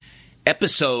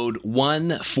Episode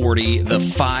 140, The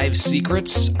 5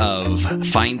 Secrets of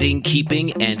Finding,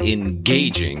 Keeping, and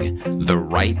Engaging the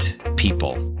Right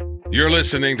People. You're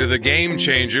listening to The Game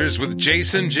Changers with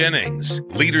Jason Jennings.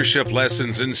 Leadership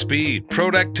lessons in speed,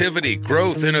 productivity,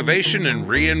 growth, innovation, and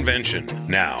reinvention.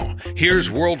 Now, here's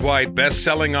worldwide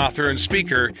best-selling author and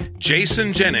speaker,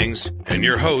 Jason Jennings, and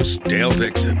your host, Dale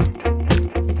Dixon.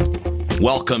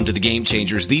 Welcome to The Game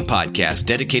Changers, the podcast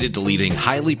dedicated to leading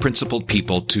highly principled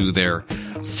people to their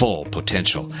full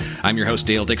potential. I'm your host,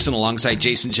 Dale Dixon, alongside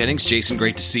Jason Jennings. Jason,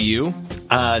 great to see you.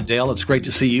 Dale, it's great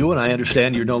to see you, and I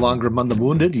understand you're no longer among the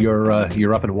wounded. You're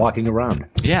up and walking around.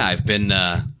 Yeah, I've been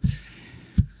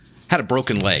had a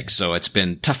broken leg, so it's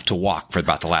been tough to walk for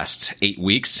about the last 8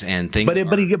 weeks, and things. But he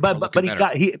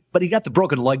got the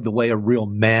broken leg the way a real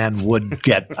man would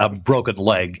get a broken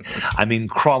leg. I mean,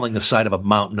 crawling the side of a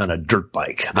mountain on a dirt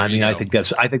bike. I think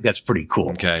that's pretty cool.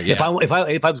 Okay, yeah. If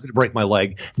I was going to break my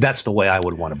leg, that's the way I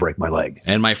would want to break my leg.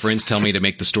 And my friends tell me to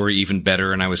make the story even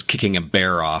better, and I was kicking a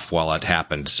bear off while it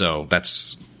happened. So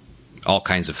that's all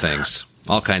kinds of things.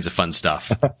 All kinds of fun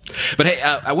stuff. But hey,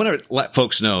 I want to let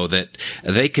folks know that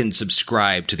they can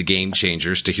subscribe to The Game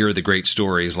Changers to hear the great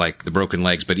stories like the broken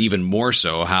legs, but even more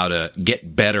so how to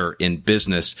get better in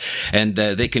business. And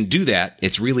they can do that.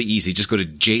 It's really easy. Just go to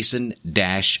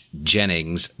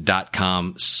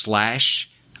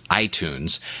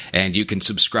jason-jennings.com/iTunes, and you can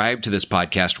subscribe to this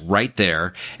podcast right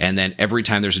there. And then every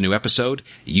time there's a new episode,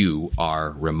 you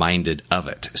are reminded of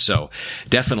it. So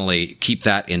definitely keep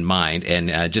that in mind.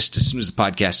 And just as soon as the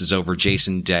podcast is over,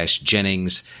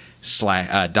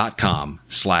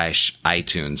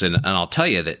 jason-jennings.com/iTunes. And I'll tell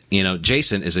you that,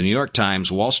 Jason is a New York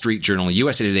Times, Wall Street Journal,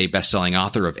 USA Today bestselling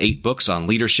author of 8 books on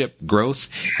leadership, growth,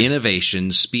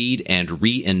 innovation, speed, and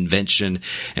reinvention.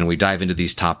 And we dive into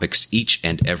these topics each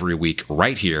and every week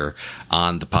right here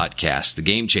on the podcast, The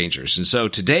Game Changers. And so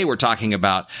today we're talking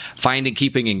about finding,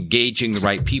 keeping, engaging the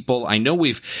right people. I know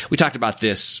we talked about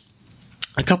this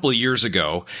a couple of years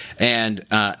ago, and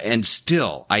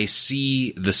still I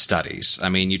see the studies. I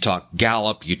mean, you talk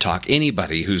Gallup, you talk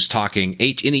anybody who's talking,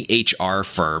 any HR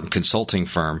firm, consulting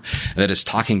firm that is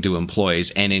talking to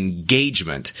employees, and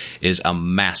engagement is a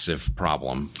massive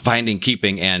problem. Finding,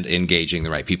 keeping, and engaging the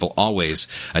right people, always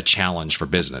a challenge for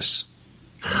business.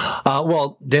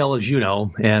 Well, Dale, as you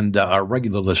know, and our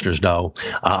regular listeners know,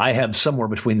 I have somewhere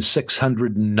between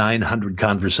 600 and 900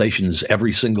 conversations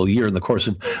every single year in the course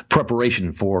of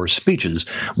preparation for speeches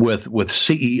with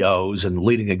CEOs and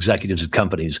leading executives at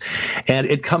companies. And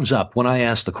it comes up when I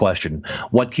ask the question,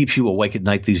 what keeps you awake at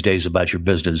night these days about your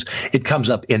business? It comes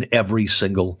up in every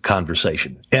single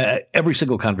conversation, and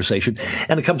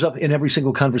it comes up in every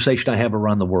single conversation I have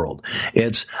around the world.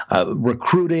 It's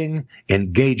recruiting,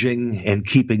 engaging, and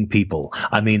keeping people.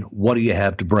 I mean, what do you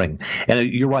have to bring? And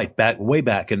you're right. Way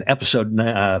back in episode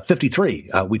 53,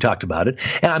 we talked about it,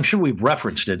 and I'm sure we've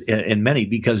referenced it in many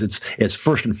because it's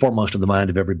first and foremost in the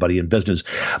mind of everybody in business.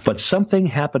 But something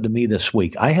happened to me this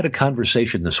week. I had a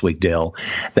conversation this week, Dale,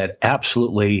 that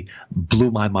absolutely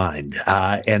blew my mind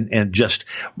and just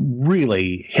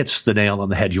really hits the nail on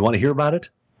the head. You want to hear about it?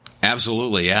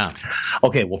 Absolutely, yeah.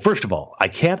 Okay. Well, first of all, I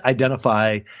can't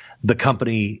identify the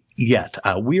company yet.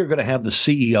 We are going to have the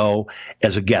CEO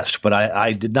as a guest, but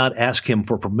I did not ask him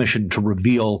for permission to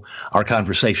reveal our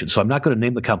conversation. So I'm not going to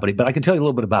name the company, but I can tell you a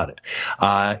little bit about it.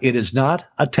 It is not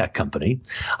a tech company.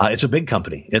 It's a big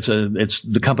company.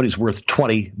 The company's worth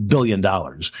 $20 billion.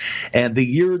 And the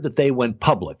year that they went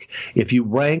public, if you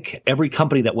rank every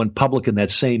company that went public in that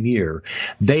same year,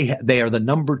 they are the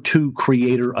number 2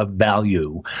 creator of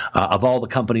value of all the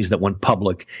companies that went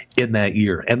public in that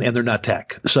year. And they're not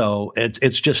tech. So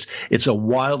it's a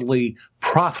wildly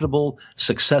profitable,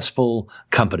 successful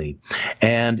company.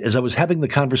 And as I was having the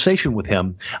conversation with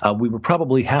him, we were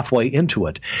probably halfway into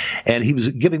it, and he was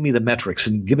giving me the metrics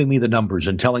and giving me the numbers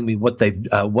and telling me what they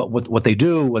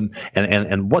do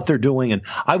and what they're doing. And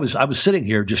I was sitting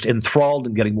here just enthralled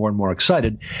and getting more and more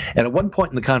excited. And at one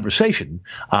point in the conversation,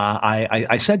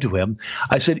 I said to him,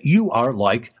 "You are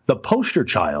like the poster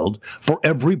child for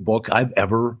every book I've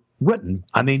ever written.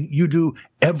 I mean, you do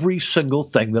every single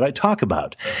thing that I talk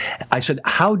about." I said,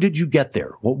 "How did you get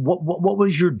there? What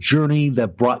was your journey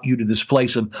that brought you to this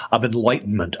place of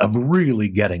enlightenment, of really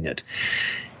getting it?"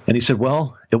 And he said,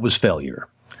 "Well, it was failure."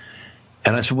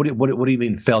 And I said, what do you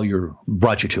mean failure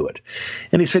brought you to it?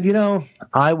 And he said,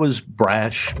 I was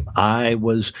brash. I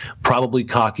was probably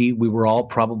cocky. We were all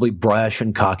probably brash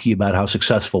and cocky about how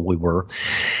successful we were.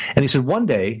 And he said, one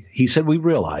day,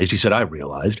 I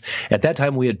realized, at that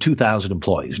time we had 2,000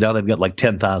 employees. Now they've got like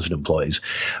 10,000 employees.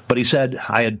 But he said,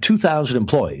 I had 2,000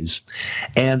 employees,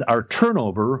 and our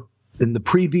turnover in the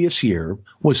previous year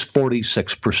was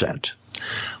 46%.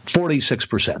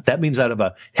 46%. That means out of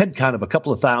a head count of a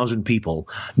couple of thousand people,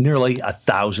 nearly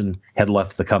 1,000 had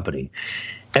left the company.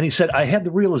 And he said, I had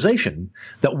the realization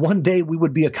that one day we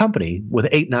would be a company with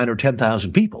 8, 9, or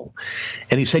 10,000 people.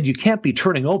 And he said, you can't be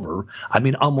turning over,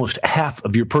 almost half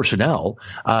of your personnel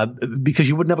because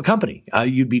you wouldn't have a company.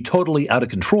 You'd be totally out of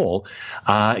control.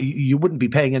 You wouldn't be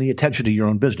paying any attention to your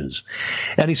own business.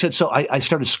 And he said, so I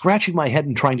started scratching my head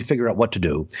and trying to figure out what to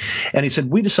do. And he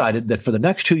said, we decided that for the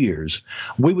next 2 years,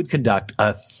 we would conduct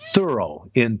a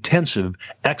thorough, intensive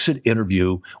exit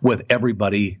interview with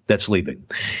everybody that's leaving.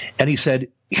 And he said,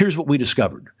 here's what we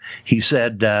discovered. He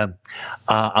said,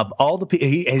 of all the people,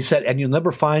 he said, and you'll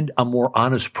never find a more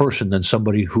honest person than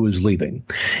somebody who is leaving.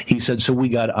 He said, so we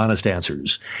got honest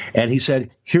answers. And he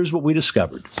said, here's what we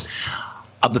discovered.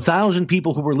 Of the 1,000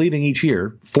 people who were leaving each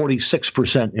year,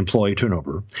 46% employee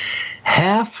turnover,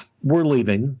 half were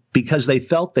leaving because they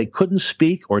felt they couldn't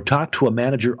speak or talk to a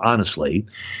manager honestly,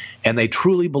 and they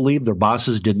truly believed their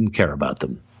bosses didn't care about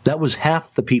them. That was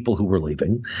half the people who were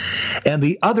leaving. And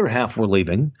the other half were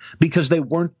leaving because they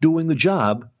weren't doing the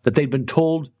job that they'd been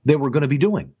told they were going to be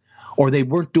doing, or they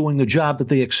weren't doing the job that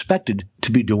they expected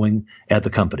to be doing at the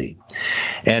company.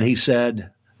 And he said,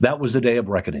 that was the day of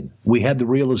reckoning. We had the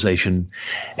realization,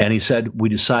 and he said, we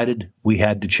decided we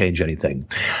had to change anything.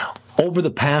 Over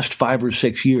the past 5 or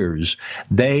 6 years,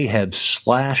 they have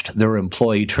slashed their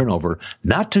employee turnover,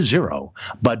 not to zero,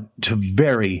 but to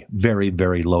very, very,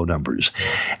 very low numbers.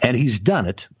 And he's done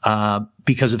it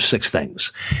because of 6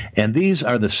 things. And these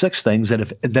are the 6 things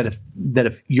that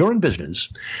if you're in business,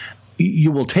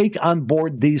 you will take on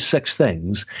board these 6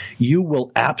 things, you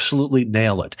will absolutely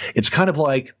nail it. It's kind of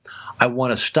like, I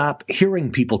want to stop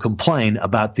hearing people complain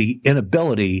about the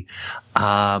inability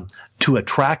to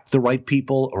attract the right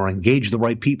people or engage the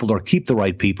right people or keep the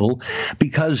right people,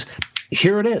 because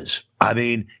here it is.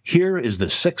 Here is the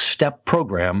 6-step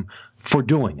program for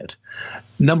doing it.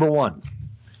 Number 1,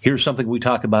 here's something we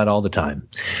talk about all the time.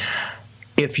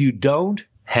 If you don't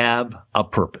have a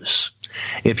purpose,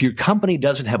 if your company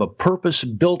doesn't have a purpose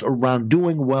built around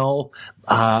doing well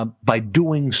by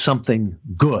doing something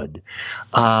good,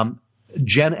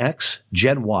 Gen X,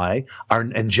 Gen Y,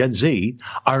 and Gen Z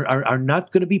are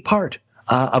not going to be part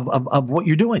of what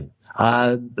you're doing.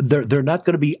 They're not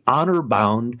going to be honor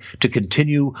bound to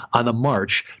continue on the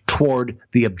march toward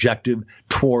the objective,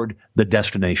 toward the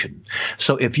destination.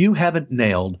 So if you haven't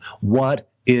nailed what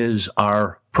is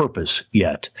our purpose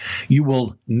yet, you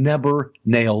will never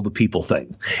nail the people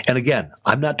thing. And again,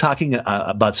 I'm not talking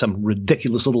about some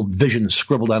ridiculous little vision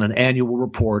scribbled on an annual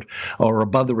report or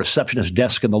above the receptionist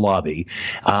desk in the lobby.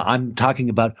 I'm talking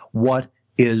about what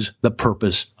is the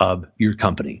purpose of your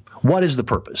company. What is the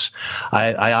purpose?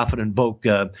 I often invoke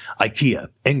IKEA,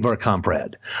 Ingvar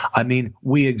Kamprad.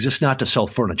 We exist not to sell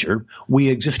furniture. We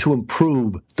exist to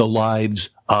improve the lives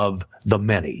of the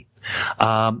many.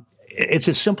 It's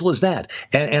as simple as that.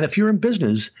 And if you're in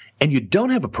business and you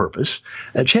don't have a purpose,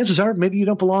 chances are maybe you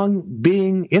don't belong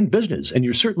being in business, and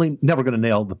you're certainly never going to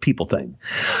nail the people thing.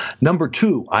 Number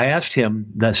 2, I asked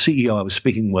him, the CEO I was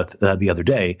speaking with the other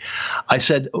day, I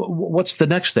said, what's the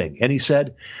next thing? And he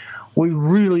said, we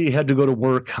really had to go to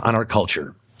work on our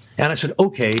culture. And I said,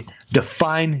 okay,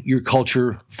 define your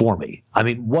culture for me.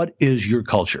 What is your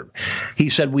culture? He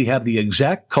said, we have the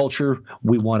exact culture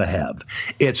we want to have.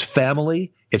 It's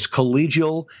family, it's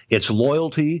collegial, it's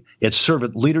loyalty, it's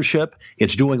servant leadership,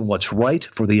 it's doing what's right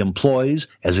for the employees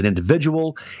as an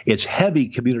individual, it's heavy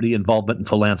community involvement and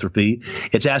philanthropy,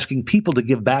 it's asking people to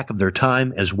give back of their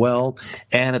time as well,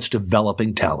 and it's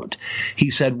developing talent. He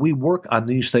said, we work on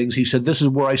these things. He said, this is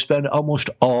where I spend almost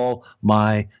all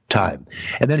my time.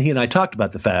 And then he and I talked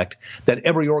about the fact that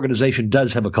every organization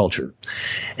does have a culture.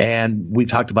 And we've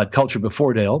talked about culture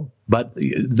before, Dale, but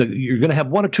you're going to have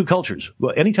 1 or 2 cultures.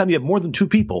 Well, anytime you have more than 2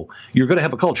 people, you're going to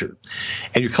have a culture.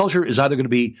 And your culture is either going to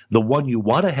be the one you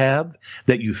want to have,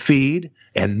 that you feed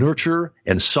and nurture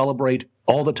and celebrate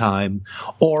all the time,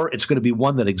 or it's going to be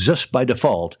one that exists by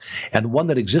default. And the one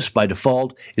that exists by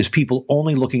default is people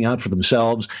only looking out for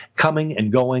themselves, coming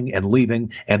and going and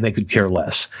leaving, and they could care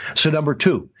less. So number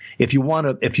 2, if you want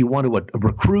to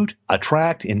recruit,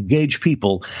 attract, engage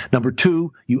people, number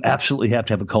 2, you absolutely have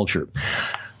to have a culture.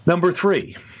 Number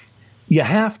 3, you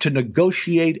have to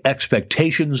negotiate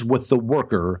expectations with the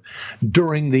worker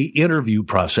during the interview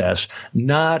process,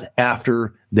 not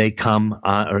after they come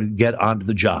on or get onto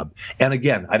the job. And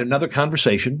again, I had another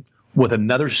conversation with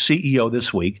another CEO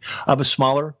this week of a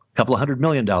smaller couple of $100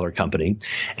 million company,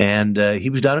 and he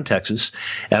was down in Texas.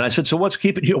 And I said, so what's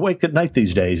keeping you awake at night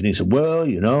these days? And he said, well,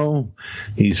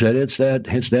 he said, it's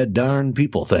that darn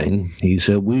people thing. He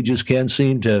said, we just can't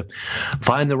seem to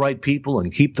find the right people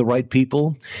and keep the right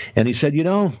people. And he said,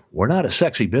 we're not a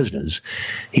sexy business.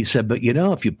 He said, but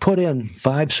if you put in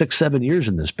 5, 6, 7 years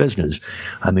in this business,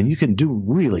 you can do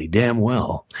really damn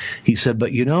well. He said,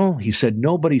 but he said,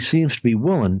 nobody seems to be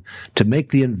willing to make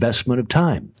the investment of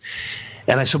time.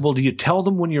 And I said, well, do you tell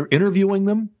them when you're interviewing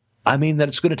them, that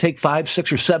it's going to take 5,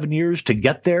 6, or 7 years to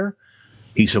get there?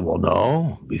 He said, well,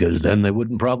 no, because then they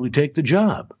wouldn't probably take the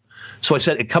job. So I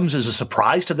said, it comes as a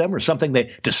surprise to them or something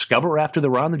they discover after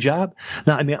they're on the job?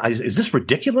 Now, is this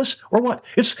ridiculous or what?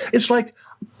 It's like,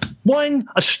 boing,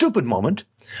 a stupid moment.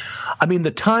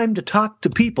 The time to talk to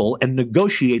people and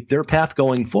negotiate their path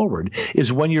going forward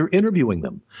is when you're interviewing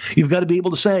them. You've got to be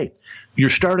able to say, you're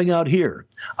starting out here.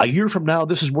 A year from now,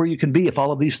 this is where you can be if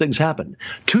all of these things happen.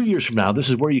 2 years from now, this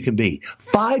is where you can be.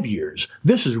 5 years,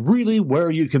 this is really where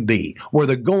you can be, where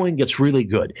the going gets really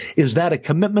good. Is that a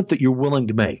commitment that you're willing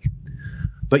to make?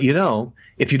 But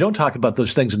if you don't talk about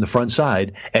those things in the front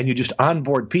side and you just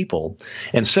onboard people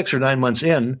and 6 or 9 months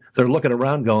in, they're looking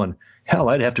around going, hell,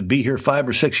 I'd have to be here 5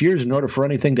 or 6 years in order for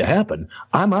anything to happen.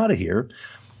 I'm out of here.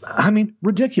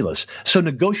 Ridiculous. So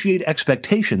negotiate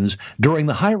expectations during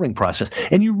the hiring process.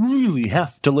 And you really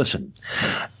have to listen.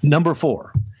 Number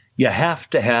 4, you have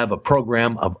to have a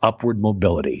program of upward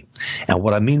mobility. And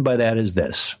what I mean by that is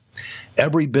this.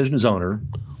 Every business owner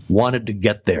wanted to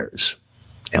get theirs.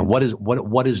 And what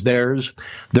is theirs?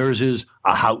 Theirs is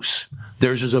a house.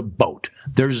 Theirs is a boat.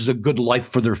 Theirs is a good life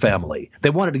for their family. They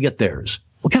wanted to get theirs.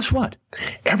 Well, guess what?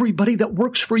 Everybody that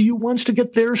works for you wants to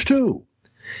get theirs too.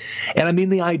 And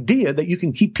the idea that you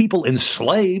can keep people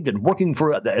enslaved and working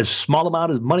for as small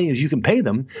amount of money as you can pay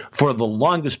them for the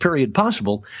longest period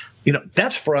possible,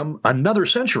 that's from another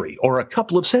century or a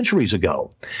couple of centuries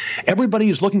ago. Everybody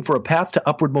is looking for a path to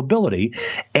upward mobility,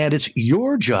 and it's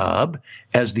your job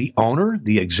as the owner,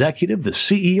 the executive, the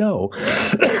CEO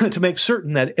to make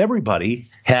certain that everybody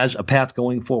has a path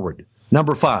going forward.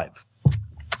 Number 5,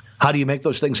 how do you make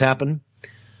those things happen?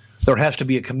 There has to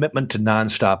be a commitment to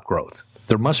nonstop growth.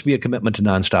 There must be a commitment to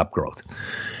nonstop growth.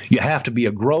 You have to be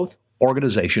a growth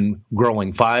organization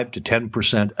growing 5 to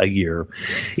 10% a year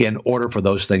in order for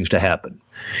those things to happen.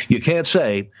 You can't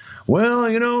say,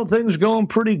 well, things are going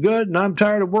pretty good and I'm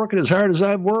tired of working as hard as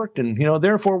I've worked and,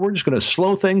 therefore we're just going to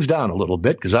slow things down a little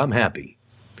bit because I'm happy.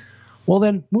 Well,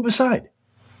 then move aside.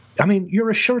 You're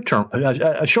a short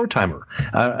timer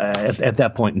at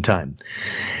that point in time.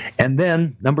 And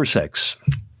then number 6,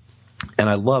 and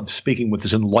I love speaking with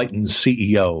this enlightened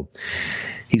CEO.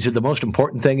 He said the most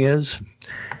important thing is,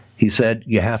 he said,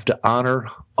 you have to honor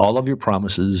all of your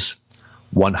promises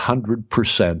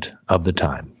 100% of the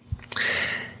time.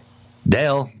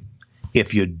 Dale,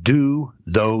 if you do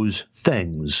those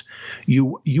things,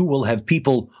 you will have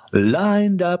people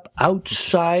lined up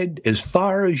outside as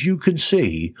far as you can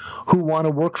see who want to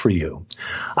work for you.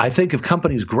 I think of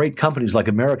companies, great companies like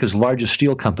America's largest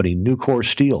steel company, Nucor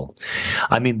Steel.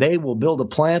 They will build a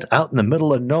plant out in the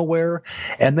middle of nowhere,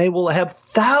 and they will have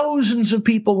thousands of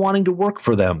people wanting to work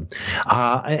for them.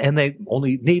 And they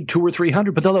only need 200 or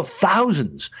 300, but they'll have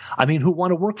thousands, who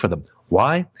want to work for them.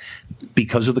 Why?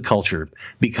 Because of the culture,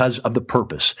 because of the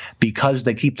purpose, because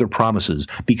they keep their promises,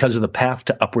 because of the path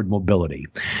to upward mobility.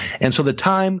 And so the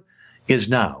time is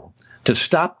now to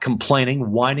stop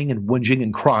complaining, whining, and whinging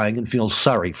and crying and feel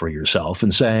sorry for yourself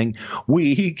and saying,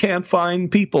 we can't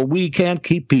find people, we can't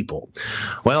keep people.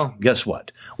 Well, guess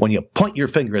what? When you point your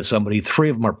finger at somebody, 3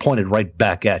 of them are pointed right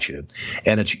back at you.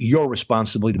 And it's your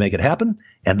responsibility to make it happen.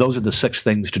 And those are the 6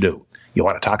 things to do. You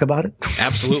want to talk about it?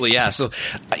 Absolutely, yeah. So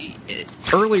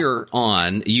earlier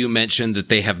on, you mentioned that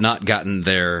they have not gotten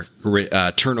their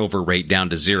turnover rate down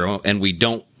to 0, and we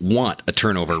don't want a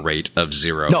turnover rate of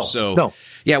 0. No.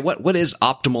 Yeah, what is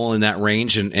optimal in that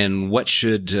range, and what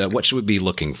should we be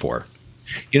looking for?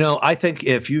 I think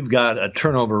if you've got a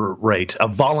turnover rate, a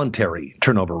voluntary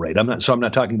turnover rate, I'm not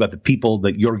talking about the people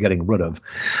that you're getting rid of,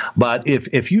 but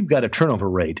if you've got a turnover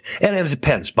rate, and it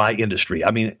depends by industry.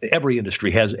 Every industry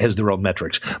has their own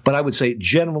metrics, but I would say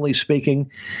generally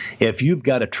speaking, if you've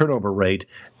got a turnover rate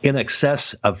in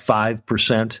excess of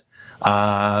 5%,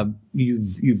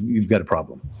 you've got a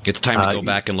problem. It's time to go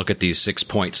back and look at these 6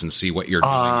 points and see what you're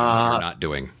doing and what you're not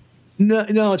doing.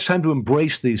 No, it's time to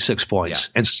embrace these 6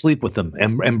 points and sleep with them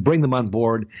and bring them on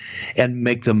board and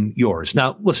make them yours.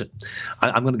 Now, listen,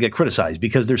 I'm going to get criticized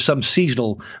because there's some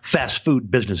seasonal fast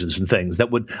food businesses and things that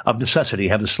would, of necessity,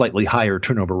 have a slightly higher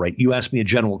turnover rate. You asked me a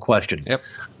general question. Yep.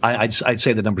 I'd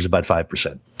say the number's about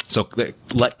 5%. So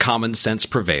let common sense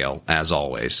prevail, as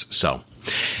always. So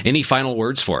any final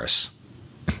words for us?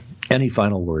 Any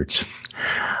final words?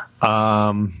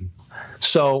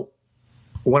 So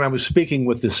when I was speaking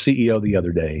with the CEO the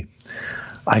other day,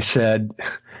 I said,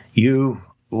 "You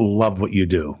love what you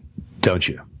do, don't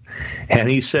you?" And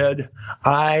he said,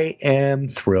 "I am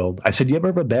thrilled." I said, "You ever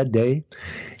have a bad day?"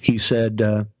 He said,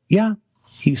 "Yeah."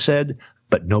 He said,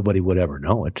 "But nobody would ever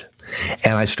know it."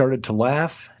 And I started to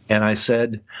laugh, and I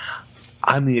said,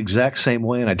 I'm the exact same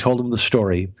way. And I told him the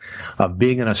story of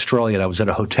being in Australia. And I was at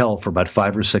a hotel for about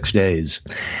 5 or 6 days.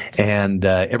 And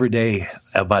every day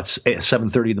about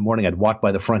 7:30 in the morning, I'd walk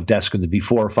by the front desk, and there'd be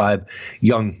 4 or 5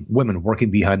 young women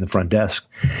working behind the front desk.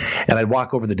 And I'd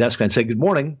walk over the desk and I'd say, "Good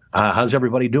morning. How's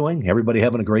everybody doing? Everybody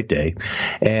having a great day?"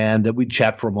 And we'd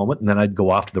chat for a moment, and then I'd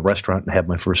go off to the restaurant and have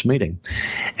my first meeting.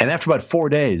 And after about 4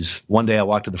 days, one day I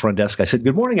walked to the front desk. I said,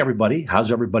 "Good morning, everybody.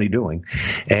 How's everybody doing?"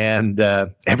 And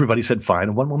everybody said, "Fine."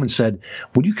 And one woman said,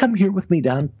 "Would you come here with me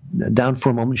down for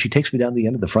a moment?" She takes me down the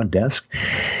end of the front desk.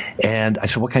 And I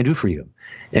said, "What can I do for you?"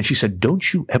 And she said,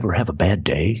 "Don't you ever have a bad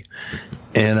day?"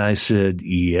 And I said,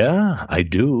 "Yeah, I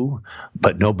do,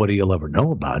 but nobody will ever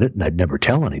know about it, and I'd never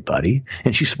tell anybody."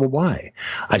 And she said, "Well, why?"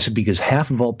 I said, "Because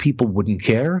half of all people wouldn't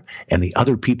care, and the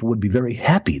other people would be very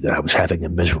happy that I was having a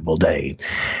miserable day."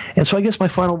 And so I guess my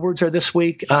final words are this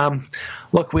week.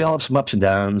 Look, we all have some ups and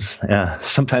downs.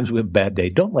 Sometimes we have a bad day.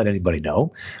 Don't let anybody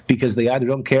know, because they either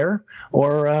don't care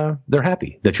or they're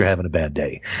happy that you're having a bad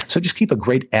day. So just keep a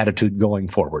great attitude going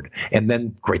forward, and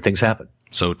then great things happen.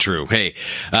 So true. Hey,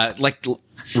 like to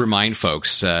remind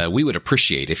folks, we would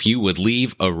appreciate if you would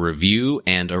leave a review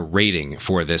and a rating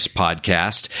for this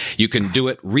podcast. You can do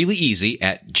it really easy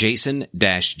at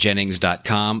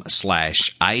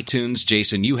jason-jennings.com/iTunes.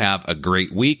 Jason, you have a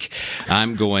great week.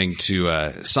 I'm going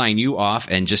to sign you off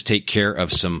and just take care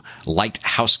of some light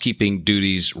housekeeping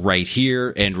duties right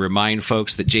here and remind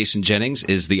folks that Jason Jennings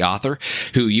is the author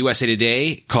who USA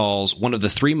Today calls one of the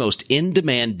 3 most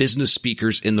in-demand business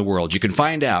speakers in the world. You can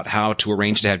find out how to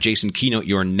arrange to have Jason keynote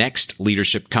your next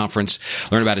leadership conference.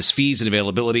 Learn about his fees and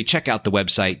availability. Check out the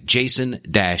website,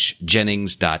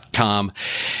 jason-jennings.com,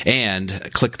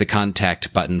 and click the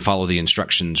contact button. Follow the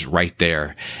instructions right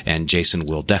there, and Jason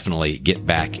will definitely get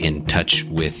back in touch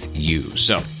with you.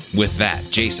 So with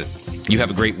that, Jason, you have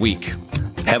a great week.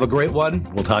 Have a great one.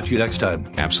 We'll talk to you next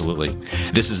time. Absolutely.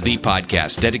 This is the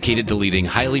podcast dedicated to leading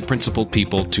highly principled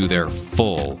people to their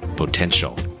full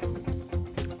potential.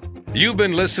 You've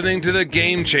been listening to The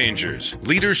Game Changers,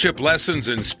 leadership lessons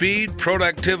in speed,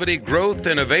 productivity, growth,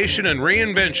 innovation, and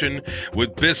reinvention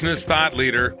with business thought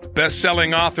leader,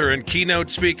 best-selling author, and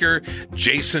keynote speaker,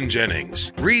 Jason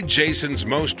Jennings. Read Jason's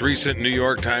most recent New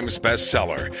York Times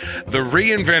bestseller, The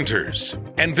Reinventors,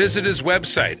 and visit his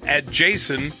website at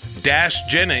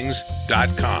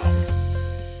jason-jennings.com.